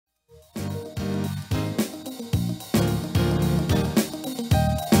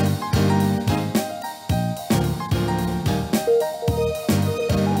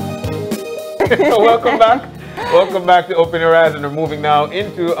So welcome back. Welcome back to Open Your Eyes, and we're moving now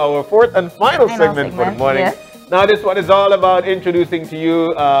into our fourth and final segment for the morning. Yes. Now this one is all about introducing to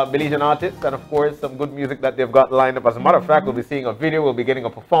you Belizean artists and of course some good music that they've got lined up. As a matter of fact, we'll be seeing a video, we'll be getting a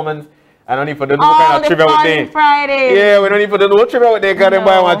performance. I don't even know what kind of trivia with they. Friday. Yeah, we don't even know what trivia with they because they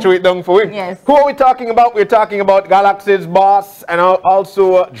want to throw it down for him. Yes. Who are we talking about? We're talking about Galaxies boss and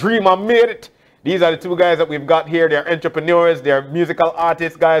also Dreama made it. These are the two guys that we've got here. They're entrepreneurs, they're musical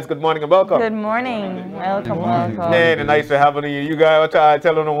artists. Guys, good morning and welcome. Good morning. Welcome, welcome. Man, nice to have you. You guys, I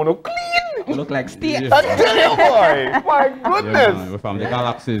tell them I want to clean. You look like Steve. I tell you, boy. My goodness. Yeah, we're from the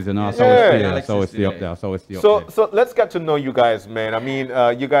Galaxies, you know, so it's up there. So let's get to know you guys, man. I mean,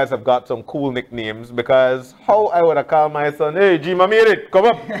 you guys have got some cool nicknames because how I would have called my son, hey, Dreama made it, come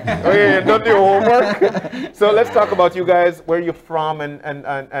up. Hey, don't do your homework. So let's talk about you guys, where you're from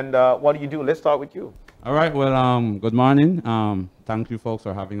and what do you do? Let's start with you. All right, well, good morning. Thank you folks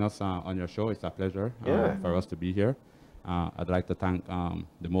for having us on your show. It's a pleasure for us to be here. I'd like to thank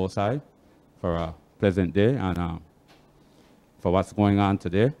the Most High for a pleasant day and for what's going on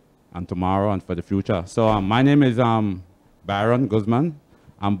today and tomorrow and for the future. So my name is Byron Guzman.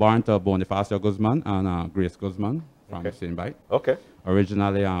 I'm born to Bonifacio Guzman and Grace Guzman from St. Bite. Okay.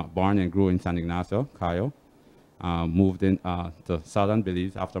 Originally born and grew in San Ignacio, Cayo. Moved in to southern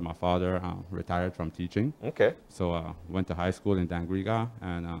Belize after my father retired from teaching. Okay. So went to high school in Dangriga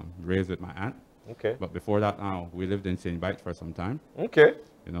and raised with my aunt. Okay. But before that, we lived in St. Bite for some time. Okay.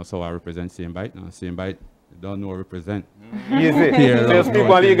 You know, so I represent St. Bite. St. Bite, don't know represent. Easy. There's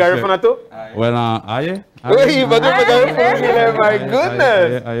people on the Gary Fanato? Well, my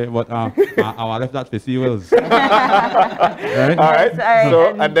goodness. But I left that for Sea Wills. Right? All right.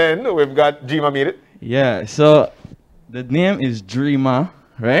 So, and then we've got Dreama made it. Yeah, so the name is Dreama,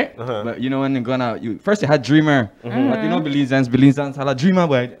 right? But you know when you're gonna, first you had Dreamer, but you know Belizeans had a Dreama,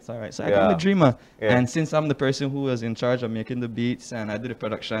 but it's all right. So I call it Dreama. And since I'm the person who was in charge of making the beats and I do the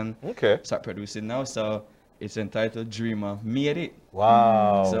production, start producing now, so it's entitled Dreama Made It.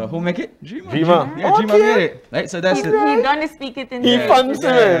 Wow. So who make it? Dreama. Yeah, Dreama made it. Right. So that's it. He done speak it in He fancy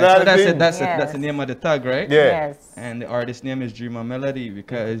it. So that's it. That's the name of the tag, right? Yeah. Yes. And the artist name is Dreama Melody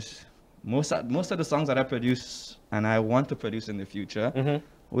because most of the songs that I produce and I want to produce in the future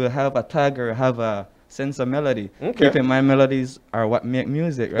will have a tag or have a sense of melody. Keep in mind, melodies are what make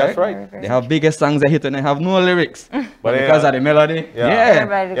music, right? That's right. They have biggest songs that hit and they have no lyrics, but because of the melody,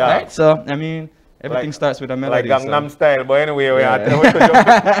 right? So I mean, everything starts with a melody. Like Gangnam Style, but anyway,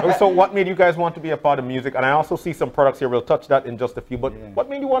 so what made you guys want to be a part of music? And I also see some products here. We'll touch that in just a few. But what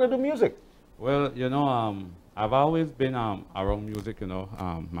made you want to do music? Well, you know, I've always been around music, you know.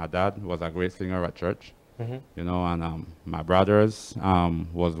 My dad was a great singer at church, you know, and my brothers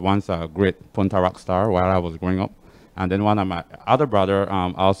was once a great Punta rock star while I was growing up. And then one of my other brother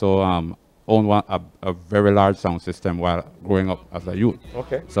also owned a very large sound system while growing up as a youth.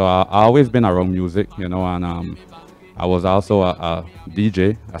 Okay. So I always been around music, you know, and I was also a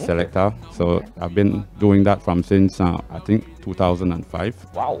DJ, a selector. So I've been doing that from since, I think,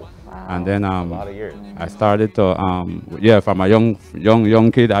 2005. Wow. And then a lot of years. I started to from a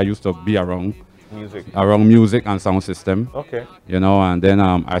young kid I used to be around music and sound system. Okay. You know, and then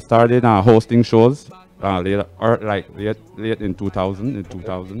I started hosting shows late in 2000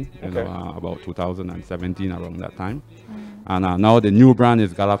 you know, about 2017 around that time. And now the new brand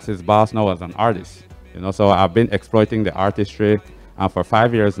is Galaxies Boss now as an artist. You know, so I've been exploiting the artistry for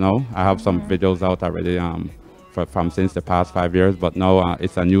 5 years now. I have some videos out already from since the past 5 years, but now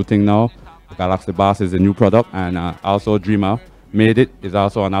it's a new thing now. Galaxy Boss is a new product, and also Dreama Made It is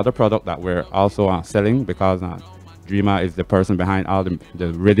also another product that we're also selling because Dreama is the person behind all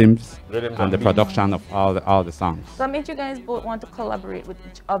the rhythms and the production of all the songs. So what made you guys both want to collaborate with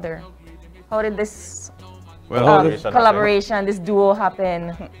each other? How did this collaboration, this duo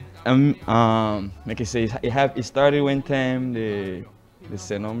happen? Like I say, it started one time the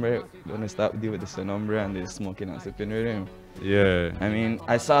Senombre, gonna start deal with the Senombre and the smoking and sipping with him. Yeah. I mean,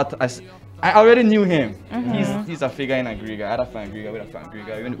 I already knew him. He's a figure in Agriga. I had a fan Agriga with a fan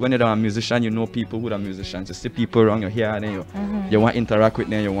Agriga. When you're a musician, you know people who are musicians. You see people around your here and then you want to interact with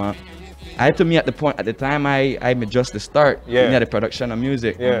them. I had to me at the time I'm just the start in the production of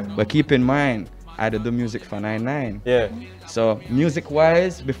music. But keep in mind, I had to do music for 99. So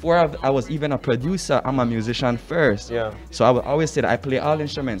music-wise, before I was even a producer, I'm a musician first. So I would always say that I play all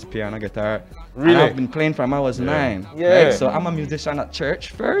instruments, piano, guitar. Really? And I've been playing from I was 9. Right? So I'm a musician at church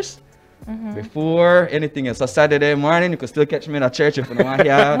first. before anything else. So Saturday morning, you could still catch me in a church if you don't want to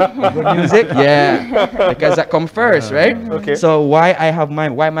hear good music. Yeah, because that come first, right? Okay. So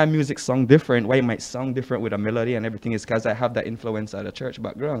why my music song different, why it might sound different with a melody and everything is because I have that influence of the church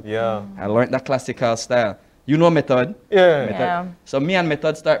background. Yeah. I learned that classical style. You know Method? Yeah. Method. So me and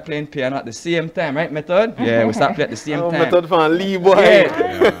Method start playing piano at the same time, right, Method? Yeah, we start playing at the same time. Method from Lee boy.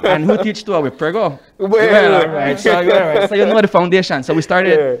 Yeah. And who teach to her? We Prego. Well, right. So you know the foundation. So we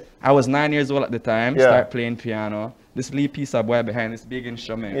started, I was 9 years old at the time, start playing piano. This little piece of boy behind this big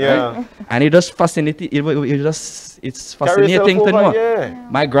instrument, right? And it just fascinating, it's fascinating to know. Yeah.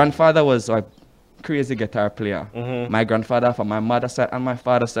 My grandfather was a crazy guitar player. My grandfather from my mother's side and my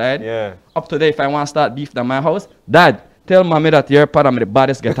father's side. Yeah. Up to date, if I want to start beef at my house, Dad, tell mommy that your part I'm the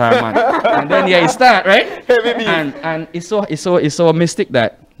baddest guitar man. And then you start, right? Heavy beef. And it's so mystic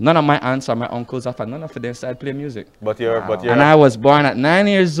that none of my aunts or my uncles have none of them started playing music. But you're and I was born at 9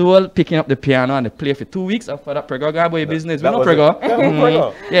 years old, picking up the piano and they play for 2 weeks after that Prego boy business. We know Prego.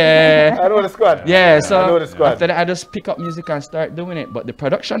 Yeah. I know the squad. Yeah, so I know the squad. after that I just pick up music and start doing it. But the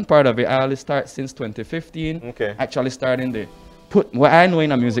production part of it, I only start since 2015. Okay. Actually starting the put what I know in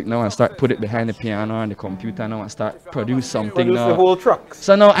the music now and start put it behind the piano and the computer now and start produce something Produce now. the whole trucks.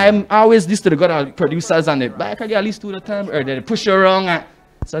 So now I'm always used to the good producers and the back I get at least 2 the time or they push you wrong.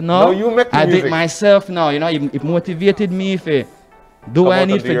 So now you make the I do music. it myself now, you know, it motivated me to do what I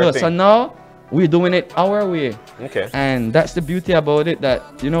need to do. So thing. now we're doing it our way. Okay. And that's the beauty about it, that,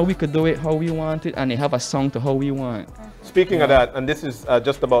 you know, we could do it how we want it and they have a song to how we want. Speaking of that, and this is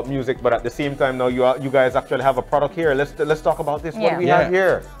just about music, but at the same time now you guys actually have a product here. Let's talk about this. What we have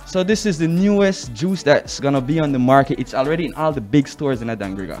here. So this is the newest juice that's gonna be on the market. It's already in all the big stores in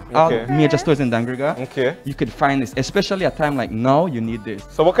Dangriga. All major stores in Dangriga. Okay. You could find this, especially at a time like now. You need this.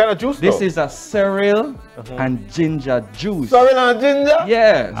 So what kind of juice? This is a cereal and ginger juice. Cereal and ginger.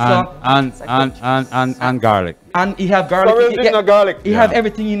 Yeah. And garlic. And you have garlic. Cereal, ginger, garlic. You have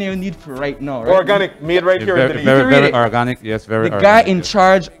everything you need for right now. Right? Organic, made right here in Belize. Very organic. Yes, very the organic. guy in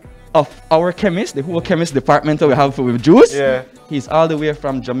charge of our chemist, the whole chemist department that we have with juice, he's all the way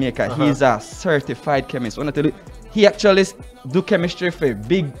from Jamaica. He's a certified chemist. When I tell you, he actually do chemistry for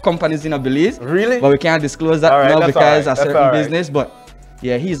big companies in Belize. Really? But we can't disclose that now because it's a certain business. But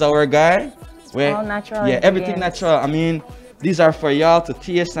yeah, he's our guy. All natural. Yeah, everything natural. I mean, these are for y'all to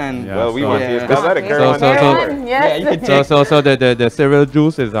taste and well, we want to taste. So the cereal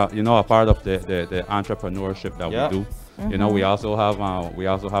juice is a part of the entrepreneurship that we do. You know, we also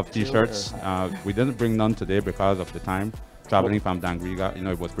have t-shirts. We didn't bring none today because of the time. Traveling from Dangriga, you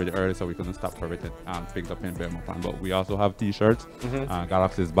know, it was pretty early, so we couldn't stop for it and picked up in Bremerton. But we also have t-shirts,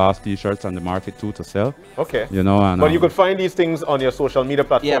 Galaxies Boss t-shirts on the market too to sell. Okay. You know, and but you could find these things on your social media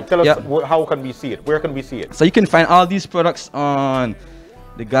platform. Tell us how can we see it? Where can we see it? So you can find all these products on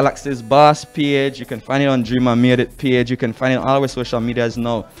the Galaxies Boss page. You can find it on Dreama Made It page. You can find it on all our social medias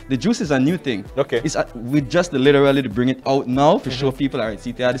now. The juice is a new thing. Okay. It's we just literally to bring it out now to show people, all right,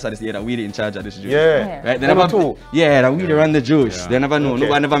 see, this is that we in charge of this juice. Yeah. Right? They never that we run the juice. Yeah. They never know. Okay.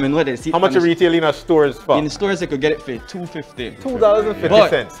 No one never know. They see how much you retail in our stores for? In the stores they could get it for $2.50.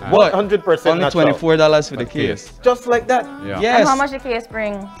 $2.50. But 100% only $24 for the case. case. Just like that. Yeah. Yes. And how much the case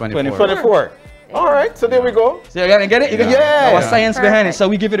bring? 24. All right, so there we go. So you're gonna get it? You yeah. Our science behind it. So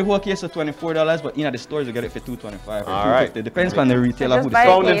we give it a whole case for $24, but in the stores you get it for $2.25 or $2.50. It depends on the retailer who buy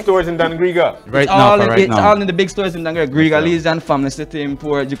found in stores in Dangriga. It's all in the big stores in Dangriga. Belizean, Family City,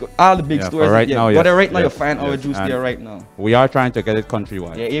 Import, all the big stores. Right now, but right now you find our juice there right now. We are trying to get it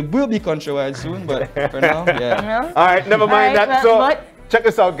countrywide. Yeah, it will be countrywide soon, but for now, yeah. All right, never mind that. So check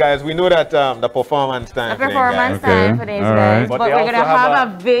this out, guys. We know that the performance time. The performance time for these guys. But we're going to have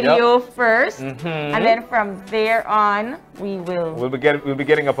a video first. And then from there on, we'll be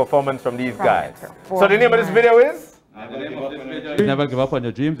getting a performance from these guys. So the name of this video is? Never Give Up on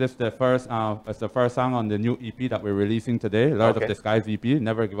Your Dreams. It's the first song on the new EP that we're releasing today, Lord of the Skies EP,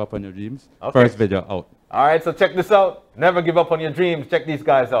 Never Give Up on Your Dreams. First video out. All right, so check this out. Never Give Up on Your Dreams. Check these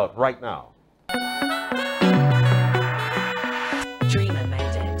guys out right now. Dreama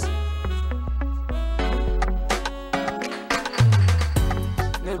made it.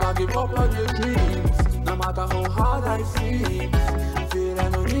 Never give up on your dreams, no matter how hard I seem. Feel I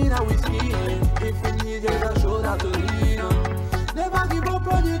no need a whiskey. If we need you, just show that to lean on. Never give up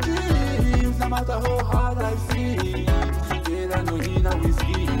on your dreams, no matter how hard I seem. Feel I no need a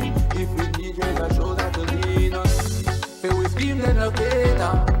whiskey. If we need you, just show that to lean on. Feel we scheme then no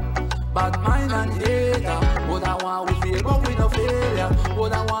cater. Bad mind and hater. What I want we feel but we no failure.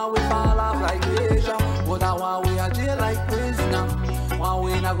 What I want we fall off like Asia. What I want we are jail like prisoner. One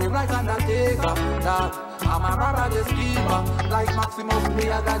we in a grave like Undertaker. That I'm a rubber the keeper. Like Maximus, we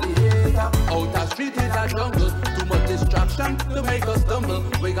are got the hater. Outer street is a jungle. Too much distraction to make us stumble.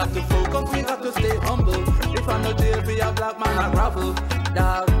 We got to focus, we got to stay humble. If I'm not jail, be a black man, I gravel.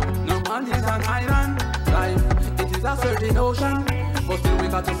 Dog, no man is an island. Life, it is a certain ocean. But still we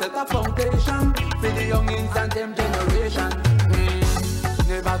got to set a foundation for the youngins and them generation.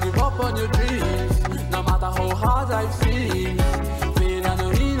 Never give up on your dreams, no matter how hard life seems. Fail and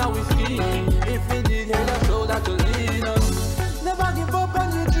arena we scheme. If we need help, a shoulder to lean on. Never give up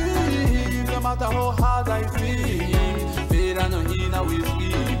on your dreams, no matter how hard life seems. Fail and arena we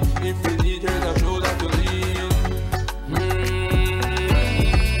scheme. If we need help, a shoulder to lean on.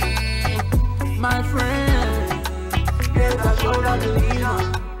 My friend, here's a shoulder to lean on.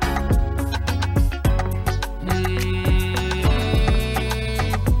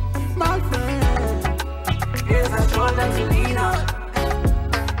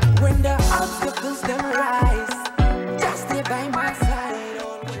 When the obstacles them rise, just stay by my side.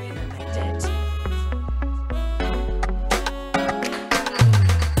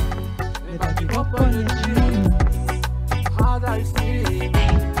 Never give up on your dreams. Hard I see.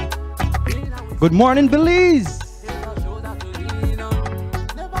 Good morning, Belize.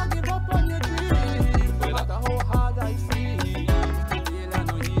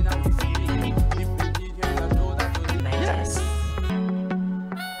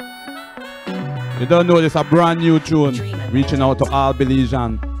 You don't know this, a brand new tune reaching out to all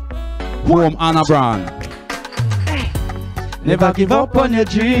Belizean. Home Anna Brand. Never give up on your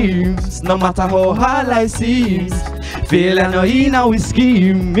dreams, no matter how hard life seems. Fail and no in we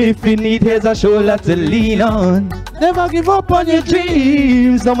scheme. If you need, here's a shoulder to lean on. Never give up on your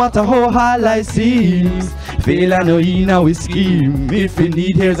dreams, no matter how hard life seems. Fail and no in we scheme. If you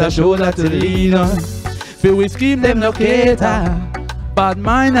need, here's a shoulder to lean on. Feel we scheme, them no cater. Bad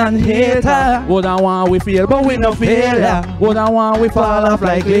mind and hater. What I want we feel, but we no failure. What I want we fall off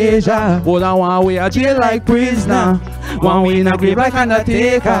like glacier. What I want we a jail like prisoner. One we in a grave like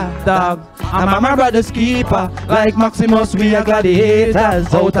undertaker. Dog, I'm my brother's keeper. Like Maximus, we are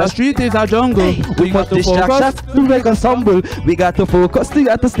gladiators. Outer street is a jungle. We got to focus to make us humble. We got to focus, we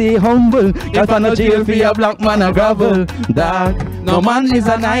got to stay humble. If I'm not jail for a black man a gravel. Dog, no man is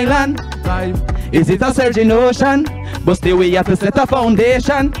an island. Life, is it a surging ocean? But still we have to set a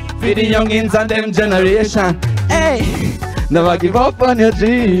foundation for the youngins and them generation. Hey, never give up on your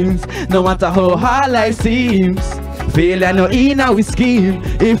dreams, no matter how hard life seems. Fail and no in we scheme.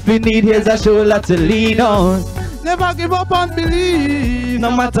 If we need, here's a shoulder to lean on. Never give up on belief,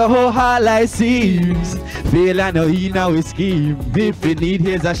 no matter how hard life seems. Fail and no in we scheme. If we need,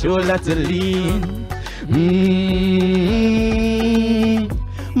 here's a shoulder to lean.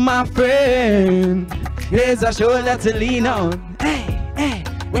 My friend, here's a shoulder to lean on. Hey, hey,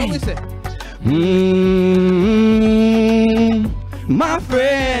 what we say? My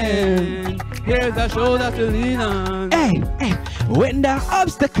friend, here's a shoulder to lean on. Hey, hey, when the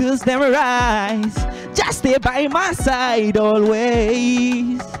obstacles them arise, just stay by my side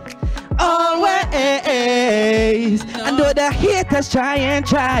always. Always. And though the haters try and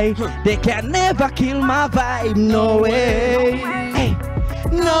try, they can never kill my vibe. No way. Hey.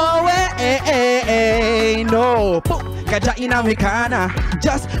 No way, no. Kaja in Americana.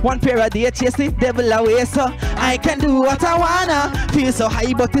 Just one pair of dates, chase the devil away, so I can do what I wanna. Feel so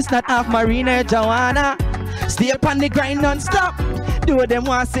high, but it's not half Marina Joanna. Stay up on the grind non-stop. Do them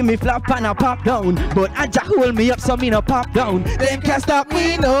want see me flop and I pop down, but I just hold me up so me no pop down. Them can't stop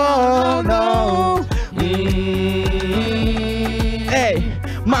me, no, no. Hey,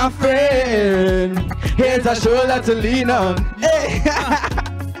 my friend, here's a shoulder to lean on. Hey.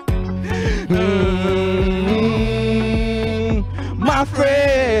 My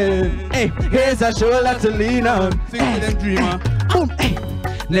friend, hey, here's a shoulder to lean on. Sing with them, Dreama. Boom, hey.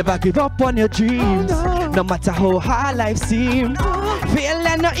 Never give up on your dreams, no matter how hard life seems. Fail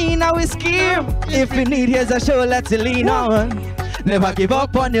and no in we scheme. If you need, here's a shoulder to lean on. Never give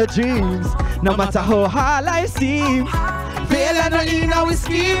up on your dreams, no matter how hard life seems. Fail and no in we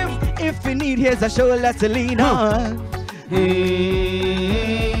scheme. If you need, here's a shoulder to lean on.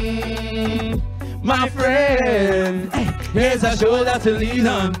 My friend, hey, here's a shoulder to lean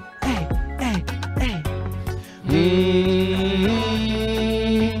on. Hey, hey, hey.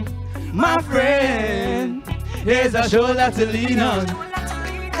 My friend, here's a shoulder to lean on.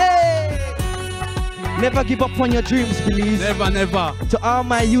 Hey, never give up on your dreams, please. Never, never. To all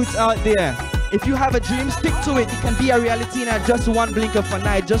my youths out there, if you have a dream, stick to it. It can be a reality in just one blink of an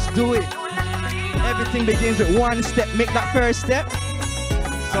eye. Just do it. Everything begins with one step. Make that first step.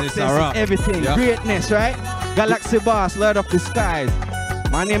 Success is everything. Yep. Greatness, right? Galaxy boss, Lord of the skies.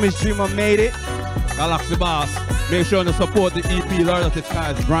 My name is Dreama, made it. Galaxy Boss. Make sure to support the EP Lord of the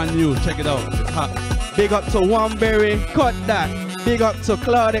Sky. It's brand new. Check it out. It's hot. Big up to Wamberry. Cut that. Big up to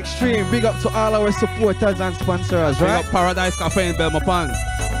Cloud Extreme. Big up to all our supporters and sponsors, right? Big up Paradise Cafe in Belmopan.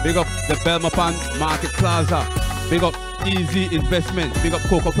 Big up the Belmopan Market Plaza. Big up Easy Investment. Big up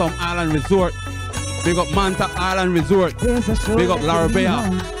Coco Plum Island Resort. Big up Manta Island Resort. Big up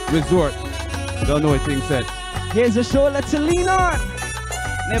Larabea Resort. Don't know what things said. Here's a show, let's lean on.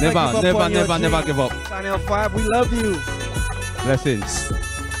 Never give up. Never give up. Channel 5, we love you. Blessings.